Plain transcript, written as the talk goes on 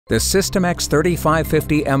The System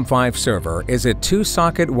X3550 M5 server is a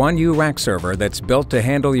 2-socket 1U rack server that's built to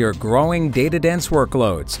handle your growing data-dense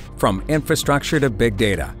workloads, from infrastructure to big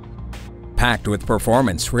data. Packed with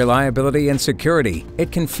performance, reliability, and security,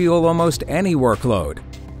 it can fuel almost any workload.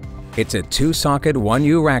 It's a 2-socket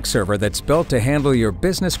 1U rack server that's built to handle your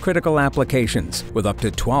business-critical applications with up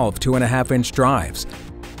to 12 2.5-inch drives,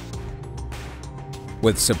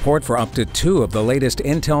 with support for up to 2 of the latest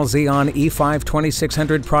Intel Xeon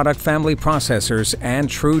E5-2600 product family processors and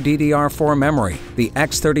true DDR4 memory. The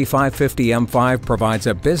X3550 M5 provides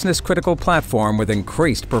a business-critical platform with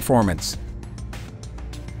increased performance.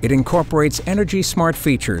 It incorporates energy-smart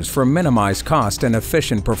features for minimized cost and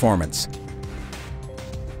efficient performance.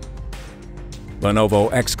 Lenovo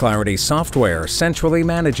xClarity software centrally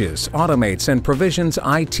manages, automates, and provisions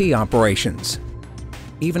IT operations,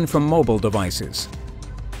 even from mobile devices.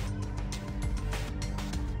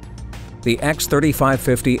 The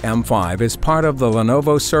X3550 M5 is part of the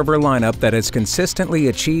Lenovo server lineup that has consistently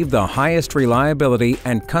achieved the highest reliability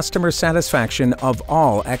and customer satisfaction of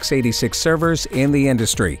all x86 servers in the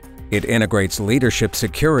industry. It integrates leadership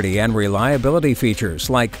security and reliability features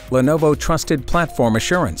like Lenovo Trusted Platform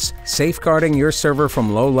Assurance, safeguarding your server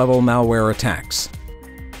from low-level malware attacks.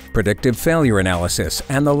 Predictive failure analysis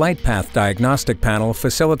and the LightPath diagnostic panel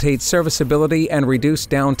facilitate serviceability and reduce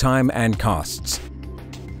downtime and costs.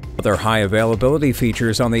 Other high availability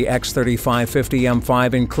features on the X3550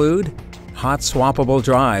 M5 include hot swappable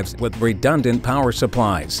drives with redundant power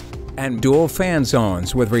supplies and dual fan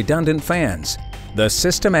zones with redundant fans. The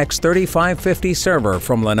System X3550 server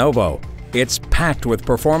from Lenovo. It's packed with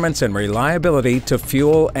performance and reliability to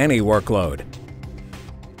fuel any workload.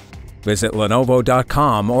 Visit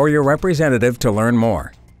Lenovo.com or your representative to learn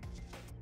more.